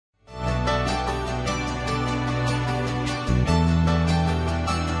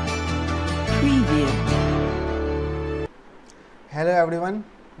Hello everyone,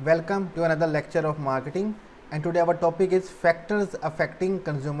 welcome to another lecture of marketing, and today our topic is factors affecting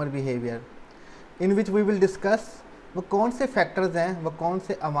consumer behavior, in which we will discuss वो कौन से factors हैं, वो कौन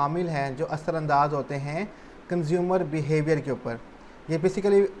से अवामिल हैं जो असरअंदाज होते हैं कंज्यूमर बिहेवियर के ऊपर। ये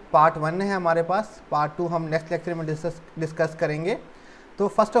बेसिकली पार्ट 1 है हमारे पास, पार्ट 2 हम नेक्स्ट लेक्चर में डिस्कस करेंगे। तो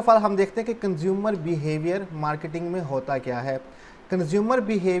फर्स्ट ऑफ ऑल हम देखते हैं कि कंज्यूमर बिहेवियर मार्केटिंग में होता क्या है। Consumer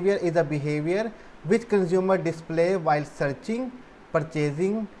behaviour is a behaviour which consumer display while searching,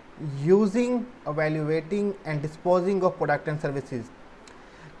 purchasing, using, evaluating and disposing of product and services।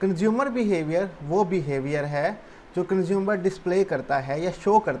 Consumer behaviour वो बिहेवियर है जो कंज्यूमर डिस्प्ले करता है या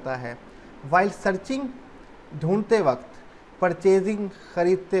शो करता है वाइल सर्चिंग ढूंढते वक्त, परचेजिंग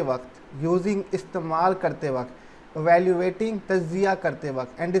ख़रीदते वक्त, यूजिंग इस्तेमाल करते वक्त, एवेल्यूएटिंग तज्जिया करते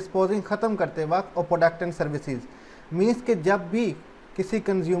वक्त एंड डिस्पोजिंग ख़त्म करते वक्त और प्रोडक्ट एंड सर्विसेज। मीन्स कि जब भी किसी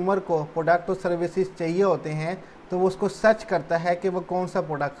कंज्यूमर को प्रोडक्ट और सर्विसेज चाहिए होते हैं तो वो उसको सर्च करता है कि वो कौन सा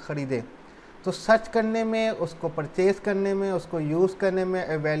प्रोडक्ट ख़रीदे। तो सर्च करने में, उसको परचेज़ करने में, उसको यूज़ करने में,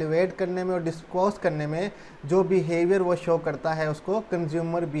 एवेल्यूएट करने में और डिस्पोज करने में जो बिहेवियर वो शो करता है उसको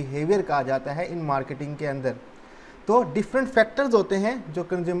कंज्यूमर बिहेवियर कहा जाता है इन मार्केटिंग के अंदर। तो डिफरेंट फैक्टर्स होते हैं जो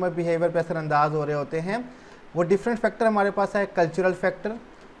कंज्यूमर बिहेवियर पर असरअंदाज हो रहे होते हैं। वो डिफरेंट फैक्टर हमारे पास है cultural factor,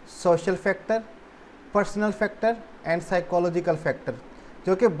 social factor, personal factor and psychological factor,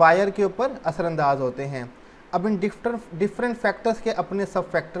 जो कि बायर के ऊपर असरअंदाज होते हैं। अब इन डिफरेंट फैक्टर्स के अपने सब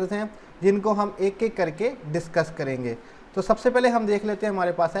फैक्टर्स हैं जिनको हम एक एक करके डिस्कस करेंगे। तो सबसे पहले हम देख लेते हैं,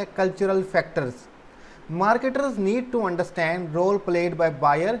 हमारे पास है cultural factors. Marketers need to understand role played by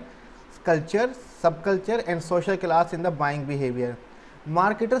buyer, culture, सब culture and social class in the buying behaviour.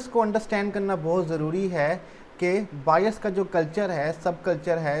 Marketers को अंडरस्टैंड करना बहुत ज़रूरी है कि बायर्स का जो कल्चर है, सब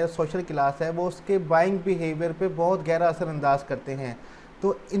कल्चर है, सोशल क्लास है, वो उसके बाइंग बिहेवियर पे बहुत गहरा असरअंदाज करते हैं।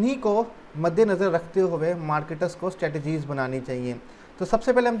 तो इन्हीं को मद्देनज़र रखते हुए मार्केटर्स को स्ट्रेटजीज़ बनानी चाहिए। तो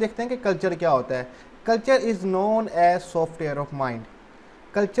सबसे पहले हम देखते हैं कि कल्चर क्या होता है। Culture is known as software of mind.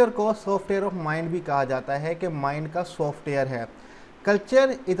 Culture को सॉफ्टवेयर ऑफ माइंड भी कहा जाता है कि माइंड का सॉफ्टवेयर है।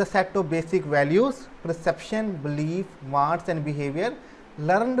 Culture is a set of basic values, perception, belief, wants and behaviour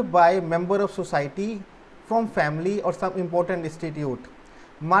learned by member of society from family or some important institute.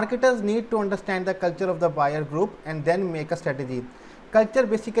 Marketers need to understand the culture of the buyer group and then make a strategy. Culture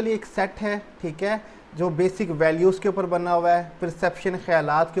basically एक set है, ठीक है, जो basic values के ऊपर बना हुआ है, परसेप्शन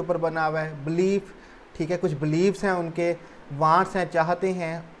ख्यालात के ऊपर बना हुआ है, बिलीफ, ठीक है, कुछ बिलीव्स हैं उनके, वांट्स हैं, चाहते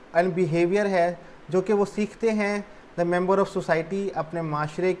हैं, एंड बिहेवियर है जो कि वो सीखते हैं द मेंबर ऑफ सोसाइटी, अपने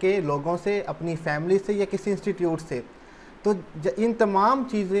माशरे के लोगों से, अपनी फैमिली से या किसी इंस्टीट्यूट से। तो इन तमाम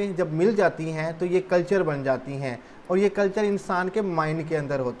चीज़ें जब मिल जाती हैं तो ये कल्चर बन जाती हैं और ये कल्चर इंसान के माइंड के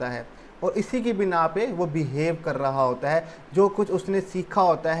अंदर होता है और इसी की बिना पे वो बिहेव कर रहा होता है। जो कुछ उसने सीखा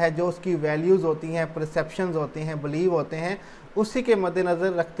होता है, जो उसकी वैल्यूज़ होती हैं, परसेप्शंस होते हैं, बिलीव होते हैं, उसी के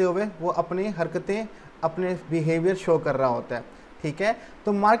मद्देनज़र रखते हुए वो अपनी हरकतें, अपने बिहेवियर शो कर रहा होता है, ठीक है।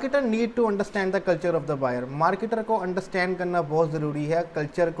 तो marketer need to understand the culture of the buyer. Marketer को अंडरस्टैंड करना बहुत ज़रूरी है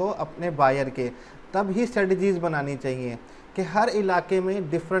कल्चर को अपने बायर के, तब ही स्ट्रेटजीज़ बनानी चाहिए कि हर इलाके में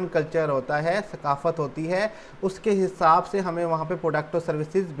डिफरेंट कल्चर होता है, सकाफ़त होती है, उसके हिसाब से हमें वहाँ पे प्रोडक्ट और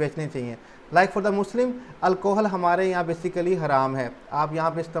सर्विसेज बेचने चाहिए। Like for the Muslim, alcohol हमारे यहाँ बेसिकली हराम है, आप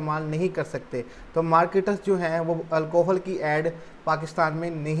यहाँ पे इस्तेमाल नहीं कर सकते। तो मार्केटर्स जो हैं वो अल्कोहल की ऐड पाकिस्तान में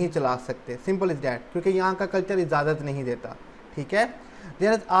नहीं चला सकते, सिंपल इज़ डैट, क्योंकि यहाँ का कल्चर इजाज़त नहीं देता, ठीक है।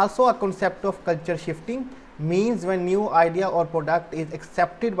 There is also a concept of culture shifting, means when new idea or product is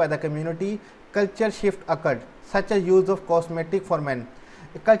accepted by the community, culture shift occurred, such as use of cosmetic for men।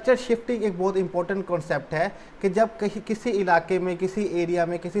 Culture shifting एक बहुत important concept है कि जब किसी इलाके में, किसी area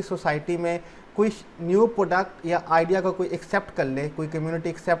में, किसी सोसाइटी में कोई न्यू प्रोडक्ट या आइडिया को कोई एक्सेप्ट कर ले, कोई कम्युनिटी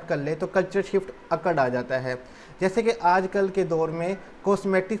एक्सेप्ट कर ले, तो कल्चर शिफ्ट अकड़ आ जाता है। जैसे कि आजकल के दौर में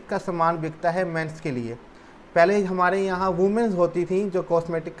कॉस्मेटिक का सामान बिकता है मेंस के लिए। पहले हमारे यहाँ वुमेंस होती थी जो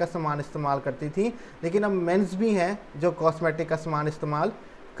कॉस्मेटिक का सामान इस्तेमाल करती थी, लेकिन अब मेंस भी हैं जो कॉस्मेटिक का सामान इस्तेमाल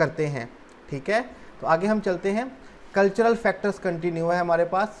करते हैं, ठीक है। तो आगे हम चलते हैं। कल्चरल फैक्टर्स कंटिन्यू है हमारे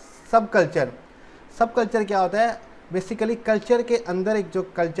पास। सब कल्चर, सब कल्चर क्या होता है? बेसिकली कल्चर के अंदर एक जो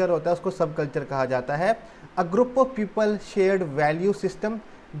कल्चर होता है उसको सब कल्चर कहा जाता है। A group of people shared value system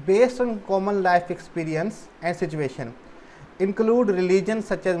based on common life experience and situation, include religion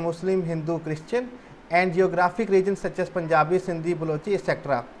such as Muslim, Hindu, Christian and geographic reason such as Punjabi, Sindhi, Balochi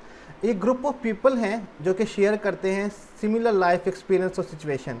etcetera. एक ग्रुप ऑफ पीपल हैं जो कि शेयर करते हैं similar life experience और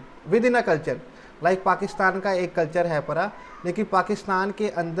situation with in a culture. Like Pakistan का एक culture है परा, लेकिन पाकिस्तान के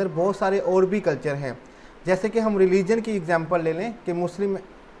अंदर बहुत सारे और भी कल्चर हैं। जैसे कि हम रिलीजन की एग्जांपल ले लें कि मुस्लिम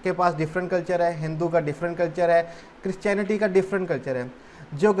के पास डिफरेंट कल्चर है, हिंदू का डिफरेंट कल्चर है, क्रिश्चियनिटी का डिफरेंट कल्चर है।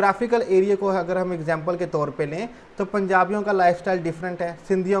 जियोग्राफिकल एरिया को अगर हम एग्जांपल के तौर पे लें तो पंजाबियों का लाइफस्टाइल डिफरेंट है,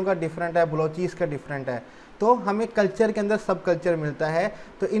 सिंधियों का डिफरेंट है, बलोचीज का डिफरेंट है। तो हमें कल्चर के अंदर सब कल्चर मिलता है,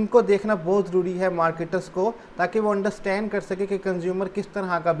 तो इनको देखना बहुत ज़रूरी है मार्केटर्स को, ताकि वो अंडरस्टैंड कर सके कि कंज्यूमर किस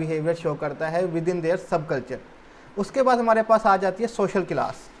तरह का बिहेवियर शो करता है विद इन देयर सब कल्चर। उसके बाद हमारे पास आ जाती है सोशल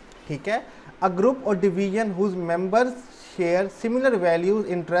क्लास। ठीक है, अ ग्रुप और division whose members share similar values,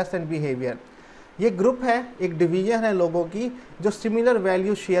 interest and behaviour. ये ग्रुप है, एक डिवीजन है लोगों की जो सिमिलर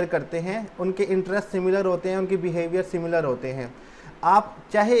वैल्यूज शेयर करते हैं, उनके इंटरेस्ट सिमिलर होते हैं, उनके बिहेवियर सिमिलर होते हैं। आप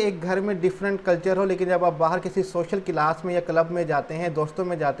चाहे एक घर में डिफरेंट कल्चर हो, लेकिन जब आप बाहर किसी सोशल क्लास में या क्लब में जाते हैं, दोस्तों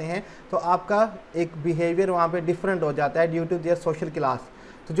में जाते हैं, तो आपका एक बिहेवियर वहाँ पे डिफरेंट हो जाता है due to their social class.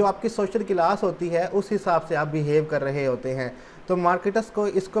 तो जो आपकी सोशल क्लास होती है उस हिसाब से आप बिहेव कर रहे होते हैं। तो मार्केटर्स को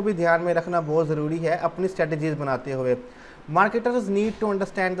इसको भी ध्यान में रखना बहुत ज़रूरी है अपनी स्ट्रेटजीज बनाते हुए। Marketers need to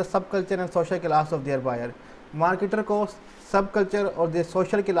understand the sub culture and social class of their buyer. Marketer को सब कल्चर और द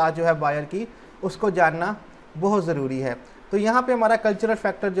सोशल क्लास जो है बायर की, उसको जानना बहुत ज़रूरी है। तो यहाँ पे हमारा कल्चरल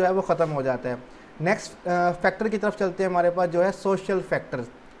फैक्टर जो है वो ख़त्म हो जाता है। नेक्स्ट फैक्टर की तरफ चलते हैं, हमारे पास जो है सोशल फैक्टर्स।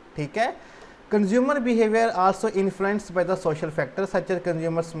 ठीक है, consumer behaviour also influenced by the social factor such as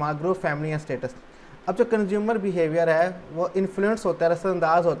consumer small group, family and status. अब जो कंज्यूमर बिहेवियर है वो इन्फ्लुएंस होता है,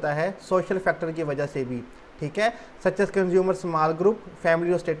 असरअंदाज होता है सोशल फैक्टर की वजह से भी। ठीक है, such as consumer small group,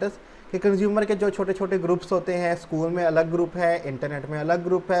 family और स्टेटस, कि कंज्यूमर के जो छोटे छोटे ग्रुप्स होते हैं, स्कूल में अलग ग्रुप है, इंटरनेट में अलग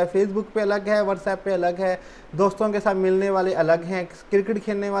ग्रुप है, फेसबुक पे अलग है, व्हाट्सएप पे अलग है, दोस्तों के साथ मिलने वाले अलग हैं, क्रिकेट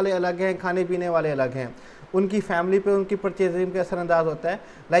खेलने वाले अलग हैं, खाने पीने वाले अलग हैं, उनकी फैमिली पे उनकी परचेजिंग पे असरअंदाज होता है।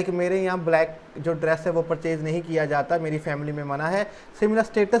 लाइक मेरे यहाँ ब्लैक जो ड्रेस है वो परचेज नहीं किया जाता, मेरी फैमिली में मना है। सिमिलर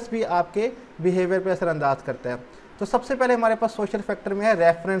स्टेटस भी आपके बिहेवियर पे असरअंदाज करता है। तो सबसे पहले हमारे पास सोशल फैक्टर में है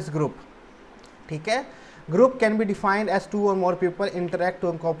रेफरेंस ग्रुप। ठीक है, group can be defined as to और more people interact to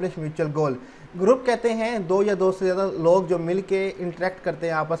accomplish mutual goal. Group कहते हैं दो या दो से ज़्यादा लोग जो मिल के इंटरेक्ट करते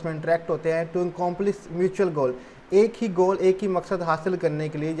हैं, आपस में इंटरेक्ट होते हैं टू अकॉम्प्लिश म्यूचुअल गोल। एक ही गोल, एक ही मकसद हासिल करने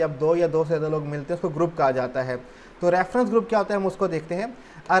के लिए जब दो या दो से ज़्यादा लोग मिलते हैं उसको ग्रुप कहा जाता है। तो रेफरेंस ग्रुप क्या होता है हम उसको देखते हैं।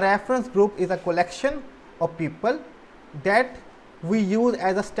 A reference group is a collection of people that we use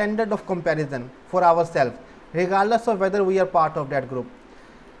as a standard of comparison for our self regardless of whether we are part of that group.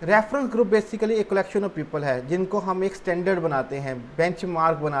 Reference group basically एक collection of people है जिनको हम एक standard बनाते हैं,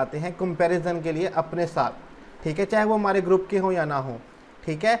 benchmark बनाते हैं comparison के लिए अपने साथ। ठीक है, चाहे वो हमारे ग्रुप के हों या ना हो।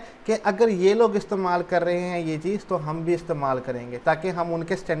 ठीक है, कि अगर ये लोग इस्तेमाल कर रहे हैं ये चीज़ तो हम भी इस्तेमाल करेंगे, ताकि हम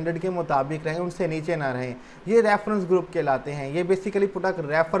उनके स्टैंडर्ड के मुताबिक रहें, उनसे नीचे ना रहें। ये रेफरेंस ग्रुप कहलाते हैं। ये बेसिकली प्रोडक्ट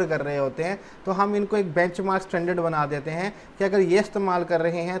रेफ़र कर रहे होते हैं, तो हम इनको एक बेंचमार्क स्टैंडर्ड बना देते हैं कि अगर ये इस्तेमाल कर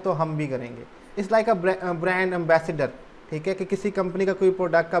रहे हैं तो हम भी करेंगे। It's like a brand ambassador. ठीक है, कि किसी कंपनी का कोई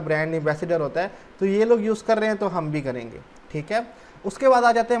प्रोडक्ट का ब्रांड एम्बेसडर होता है, तो ये लोग यूज़ कर रहे हैं तो हम भी करेंगे। ठीक है, उसके बाद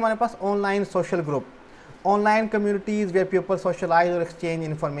आ जाते हैं हमारे पास online social group. Online communities where people socialise और exchange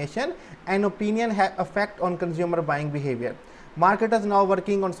information and opinion have affect on consumer buying behaviour. Marketers now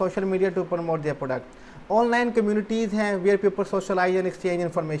working on social media to promote their product. Online communities हैं where people socialise and exchange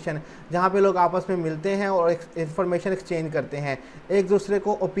information, जहाँ पे लोग आपस में मिलते हैं और इन्फॉर्मेशन एक्सचेंज करते हैं, एक दूसरे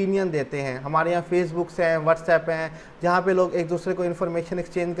को ओपिनियन देते हैं। हमारे यहाँ फेसबुक्स हैं, व्हाट्सएप हैं, जहाँ पे लोग एक दूसरे को इन्फॉर्मेशन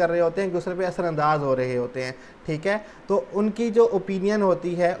एक्सचेंज कर रहे होते हैं, एक दूसरे पे असरअंदाज हो रहे होते हैं। ठीक है, तो उनकी जो ओपिनियन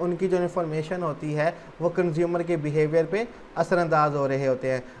होती है, उनकी जो इन्फॉर्मेशन होती है, वो कंज्यूमर के बिहेवियर पे असरअंदाज हो रहे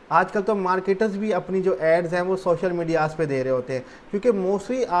होते हैं। आजकल तो मार्केटर्स भी अपनी जो एड्स हैं वो सोशल मीडियाज़ पे दे रहे होते हैं, क्योंकि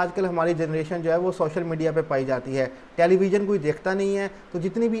मोस्टली आजकल हमारी जनरेशन जो है वो सोशल मीडिया पे पाई जाती है। टेलीविज़न कोई देखता नहीं है, तो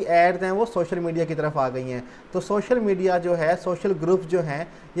जितनी भी एड्स हैं वो सोशल मीडिया की तरफ आ गई हैं। तो सोशल मीडिया जो है, सोशल ग्रुप जो हैं,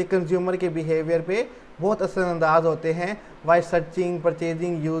 ये कंज्यूमर के बिहेवियर पे बहुत असरअंदाज होते हैं Y searching,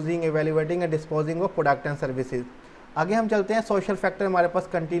 purchasing, using, evaluating and disposing of product and services. आगे हम चलते हैं, सोशल फैक्टर हमारे पास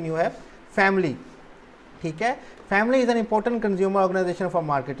कंटिन्यू है। फैमिली। ठीक है, family is an important consumer organisation for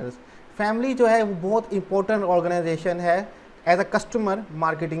marketers. Family जो है वो बहुत इंपॉर्टेंट ऑर्गेनाइजेशन है एज अ कस्टमर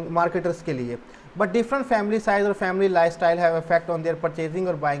मार्केटर्स के लिए। बट डिफरेंट फैमिली साइज और family lifestyle have effect on their purchasing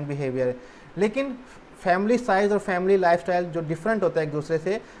और बाइंग बिहेवियर। लेकिन फैमिली साइज़ और फैमिली लाइफस्टाइल जो डिफरेंट होता है एक दूसरे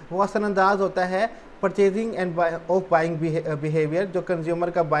से, वो असरअंदाज होता है purchasing end of buying behaviour. जो कंज्यूमर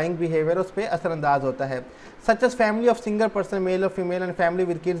का बाइंग बिहेवियर उस पर असरअंदाज होता है। Such as family of single person mail और female and family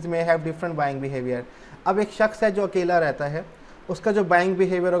with kids में हैव डिफरेंट बाइंग बिहेवियर। अब एक शख्स है जो अकेला रहता है, उसका जो बाइंग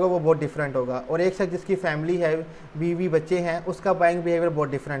बिहेवियर होगा वो बहुत डिफरेंट होगा, और एक शख्स जिसकी फैमिली है, बीवी बच्चे हैं, उसका बाइंग बिहेवियर बहुत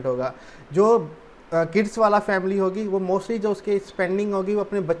डिफरेंट होगा। जो किड्स वाला फैमिली होगी वो मोस्टली जो उसकी स्पेंडिंग होगी वो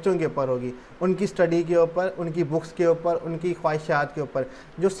अपने बच्चों के ऊपर होगी, उनकी स्टडी के ऊपर, उनकी बुक्स के ऊपर, उनकी ख्वाहिशात के ऊपर।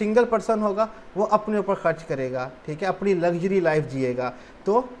 जो सिंगल पर्सन होगा वो अपने ऊपर खर्च करेगा। ठीक है, अपनी लग्जरी लाइफ जिएगा।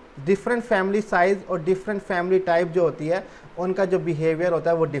 तो डिफरेंट फैमिली साइज़ और डिफरेंट फैमिली टाइप जो होती है उनका जो बिहेवियर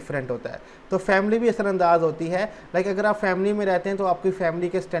होता है वो डिफरेंट होता है। तो फैमिली भी असरअंदाज होती है। लाइक अगर आप फैमिली में रहते हैं तो आपकी फैमिली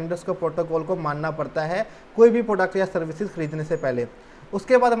के स्टैंडर्ड्स को, प्रोटोकॉल को मानना पड़ता है कोई भी प्रोडक्ट या सर्विसेज खरीदने से पहले।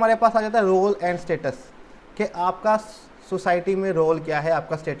 उसके बाद हमारे पास आ जाता है रोल एंड स्टेटस, कि आपका सोसाइटी में रोल क्या है,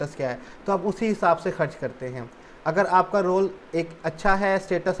 आपका स्टेटस क्या है, तो आप उसी हिसाब से खर्च करते हैं। अगर आपका रोल एक अच्छा है,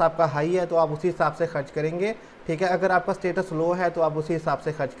 स्टेटस आपका हाई है, तो आप उसी हिसाब से खर्च करेंगे, ठीक है। अगर आपका स्टेटस लो है तो आप उसी हिसाब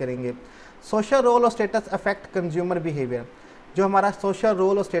से खर्च करेंगे। सोशल रोल और स्टेटस अफेक्ट कंज्यूमर बिहेवियर। जो हमारा सोशल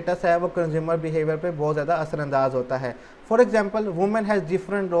रोल और स्टेटस है वो कंज्यूमर बिहेवियर पे बहुत ज़्यादा असरअंदाज होता है। For example, women has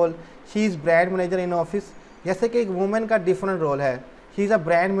different role, she is brand manager in office. जैसे कि एक वुमेन का डिफरेंट रोल है, she is a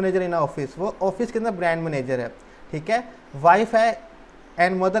brand manager in office, वो ऑफिस के अंदर ब्रांड मैनेजर है, ठीक है। वाइफ है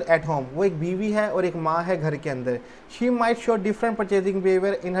एंड मदर एट होम, वो एक बीवी है और एक माँ है घर के अंदर। She might show different purchasing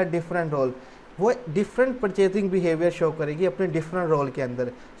behaviour in her different role, वो डिफरेंट परचेजिंग बिहेवियर शो करेगी अपने डिफरेंट रोल के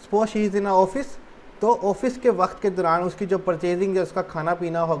अंदर। Suppose she is in a office, तो ऑफिस के वक्त के दौरान उसकी जो परचेजिंग या उसका खाना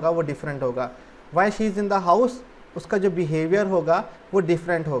पीना होगा वो डिफरेंट होगा। Why she is in the house, उसका जो बिहेवियर होगा वो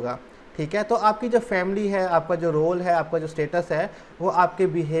डिफरेंट होगा, ठीक है। तो आपकी जो फैमिली है, आपका जो रोल है, आपका जो स्टेटस है, वो आपके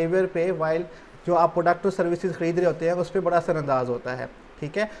बिहेवियर पे, वाइल जो आप प्रोडक्ट और सर्विसेज खरीद रहे होते हैं उस पर बड़ा असरअंदाज होता है,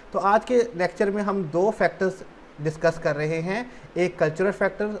 ठीक है। तो आज के लेक्चर में हम दो फैक्टर्स डिस्कस कर रहे हैं, एक कल्चरल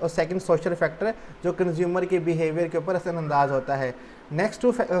फैक्टर और सेकंड सोशल फैक्टर, जो कंज्यूमर के बिहेवियर के ऊपर असरअंदाज होता है। नेक्स्ट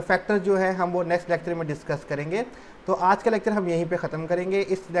टू फैक्टर जो है हम वो नेक्स्ट लेक्चर में डिस्कस करेंगे। तो आज का लेक्चर हम यहीं पे ख़त्म करेंगे।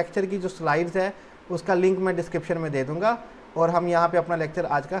 इस लेक्चर की जो स्लाइड्स है उसका लिंक मैं डिस्क्रिप्शन में दे दूँगा और हम यहाँ पे अपना लेक्चर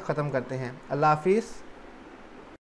आज का ख़त्म करते हैं। अल्लाह हाफिज़।